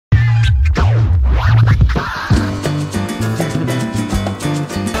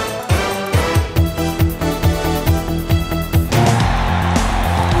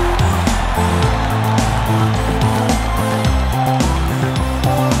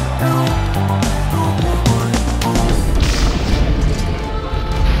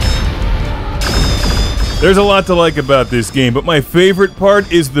There's a lot to like about this game, but my favorite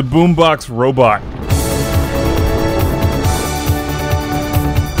part is the boombox robot.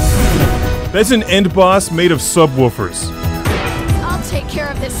 That's an end boss made of subwoofers. I'll take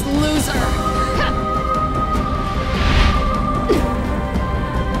care of this loser.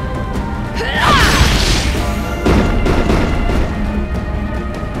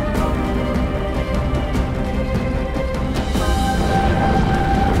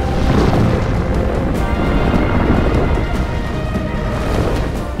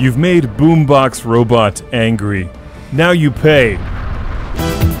 You've made Boombox Robot angry. Now you pay.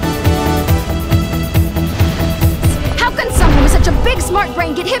 How can someone with such a big smart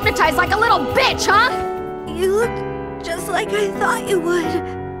brain get hypnotized like a little bitch, huh? You look just like I thought you would.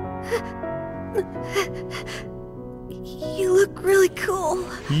 You look really cool.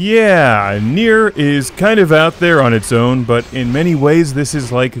 Yeah, Nier is kind of out there on its own, but in many ways this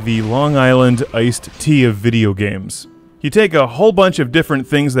is like the Long Island iced tea of video games. You take a whole bunch of different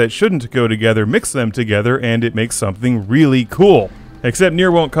things that shouldn't go together, mix them together, and it makes something really cool. Except Nier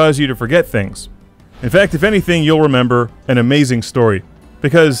won't cause you to forget things. In fact, if anything, you'll remember an amazing story.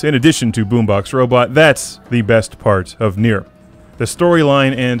 Because in addition to Boombox Robot, that's the best part of Nier. The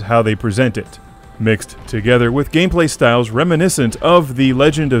storyline and how they present it. Mixed together with gameplay styles reminiscent of the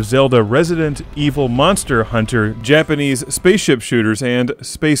Legend of Zelda Resident Evil Monster Hunter, Japanese spaceship shooters, and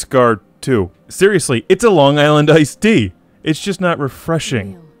Space Guard 2. Seriously, it's a Long Island iced tea. It's just not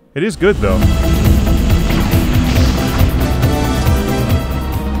refreshing. It is good though.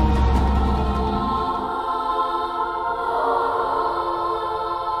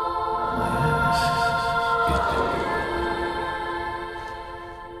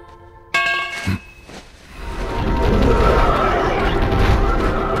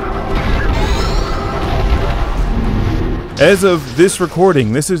 As of this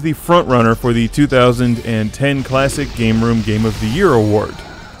recording, this is the frontrunner for the 2010 Classic Game Room Game of the Year award.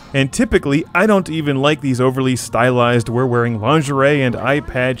 And typically, I don't even like these overly stylized, we're wearing lingerie and eye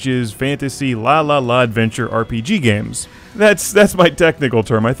patches, fantasy, la-la-la adventure RPG games. That's my technical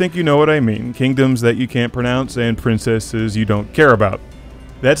term, I think you know what I mean. Kingdoms that you can't pronounce and princesses you don't care about.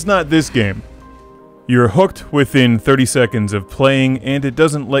 That's not this game. You're hooked within 30 seconds of playing, and it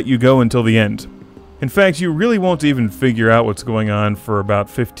doesn't let you go until the end. In fact, you really won't even figure out what's going on for about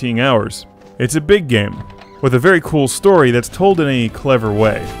 15 hours. It's a big game, with a very cool story that's told in a clever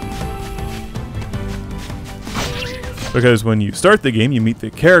way. Because when you start the game, you meet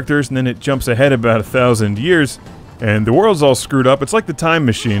the characters, and then it jumps ahead about 1,000 years, and the world's all screwed up. It's like the Time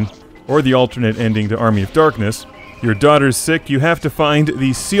Machine, or the alternate ending to Army of Darkness. Your daughter's sick, you have to find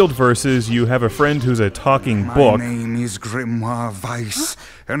the sealed verses, you have a friend who's a talking book. My name is Grimoire Weiss,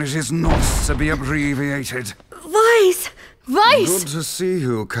 and it is not to be abbreviated. Weiss! Weiss! Good to see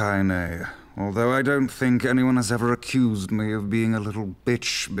you, Kaine. Although I don't think anyone has ever accused me of being a little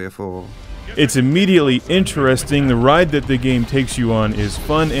bitch before. It's immediately interesting, the ride that the game takes you on is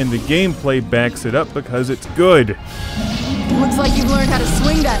fun, and the gameplay backs it up because it's good. Looks like you've learned how to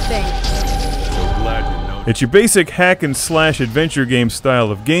swing that thing. So glad you know. It's your basic hack and slash adventure game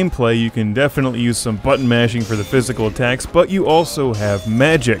style of gameplay. You can definitely use some button mashing for the physical attacks, but you also have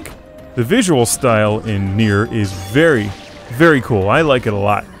magic. The visual style in Nier is very, very cool. I like it a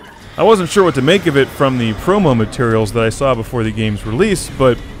lot. I wasn't sure what to make of it from the promo materials that I saw before the game's release,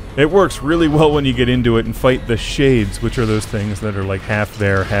 but it works really well when you get into it and fight the shades, which are those things that are like half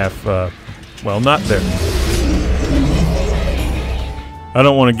there, half, well, not there. I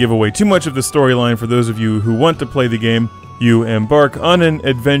don't want to give away too much of the storyline for those of you who want to play the game. You embark on an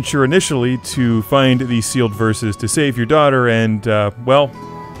adventure initially to find the sealed verses to save your daughter, and, well,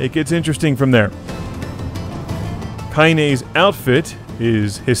 it gets interesting from there. Kaine's outfit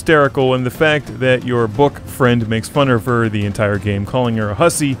is hysterical, and the fact that your book friend makes fun of her the entire game, calling her a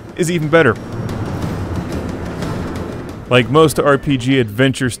hussy, is even better. Like most RPG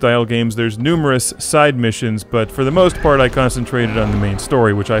adventure-style games, there's numerous side missions, but for the most part I concentrated on the main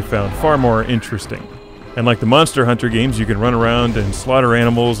story, which I found far more interesting. And like the Monster Hunter games, you can run around and slaughter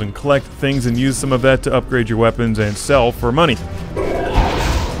animals and collect things and use some of that to upgrade your weapons and sell for money.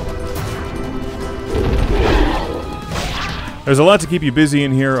 There's a lot to keep you busy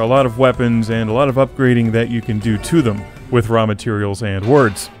in here, a lot of weapons, and a lot of upgrading that you can do to them with raw materials and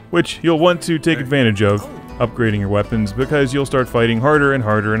words, which you'll want to take advantage of, upgrading your weapons, because you'll start fighting harder and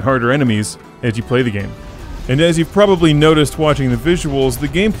harder and harder enemies as you play the game. And as you've probably noticed watching the visuals, the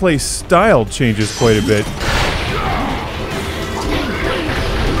gameplay style changes quite a bit.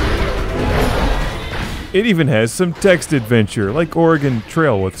 It even has some text adventure, like Oregon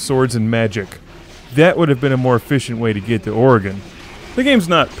Trail with swords and magic. That would have been a more efficient way to get to Oregon. The game's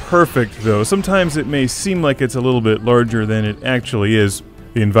not perfect, though. Sometimes it may seem like it's a little bit larger than it actually is.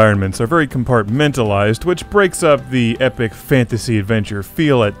 The environments are very compartmentalized, which breaks up the epic fantasy adventure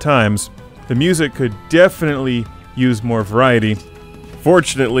feel at times. The music could definitely use more variety.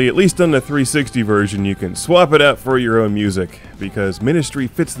 Fortunately, at least on the 360 version, you can swap it out for your own music, because Ministry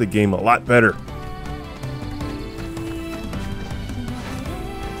fits the game a lot better.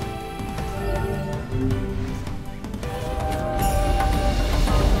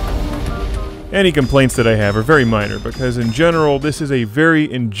 Any complaints that I have are very minor, because in general, this is a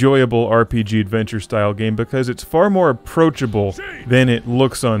very enjoyable RPG adventure style game because it's far more approachable than it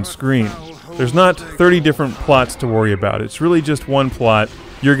looks on screen. There's not 30 different plots to worry about. It's really just one plot,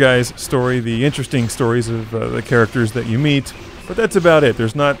 your guys' story, the interesting stories of the characters that you meet, but that's about it.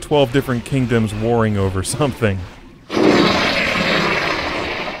 There's not 12 different kingdoms warring over something.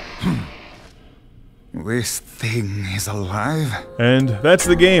 This thing is alive? And that's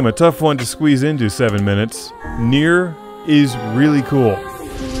the game, a tough one to squeeze into 7 minutes. Nier is really cool.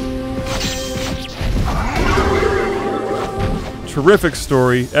 Terrific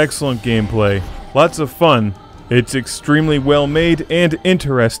story, excellent gameplay, lots of fun. It's extremely well made and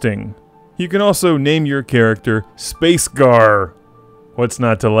interesting. You can also name your character Space Gar. What's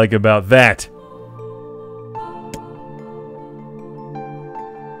not to like about that?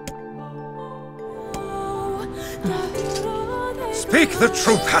 Speak the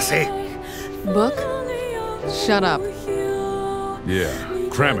truth, hussy! Book? Shut up. Yeah,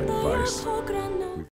 cram it, Vice.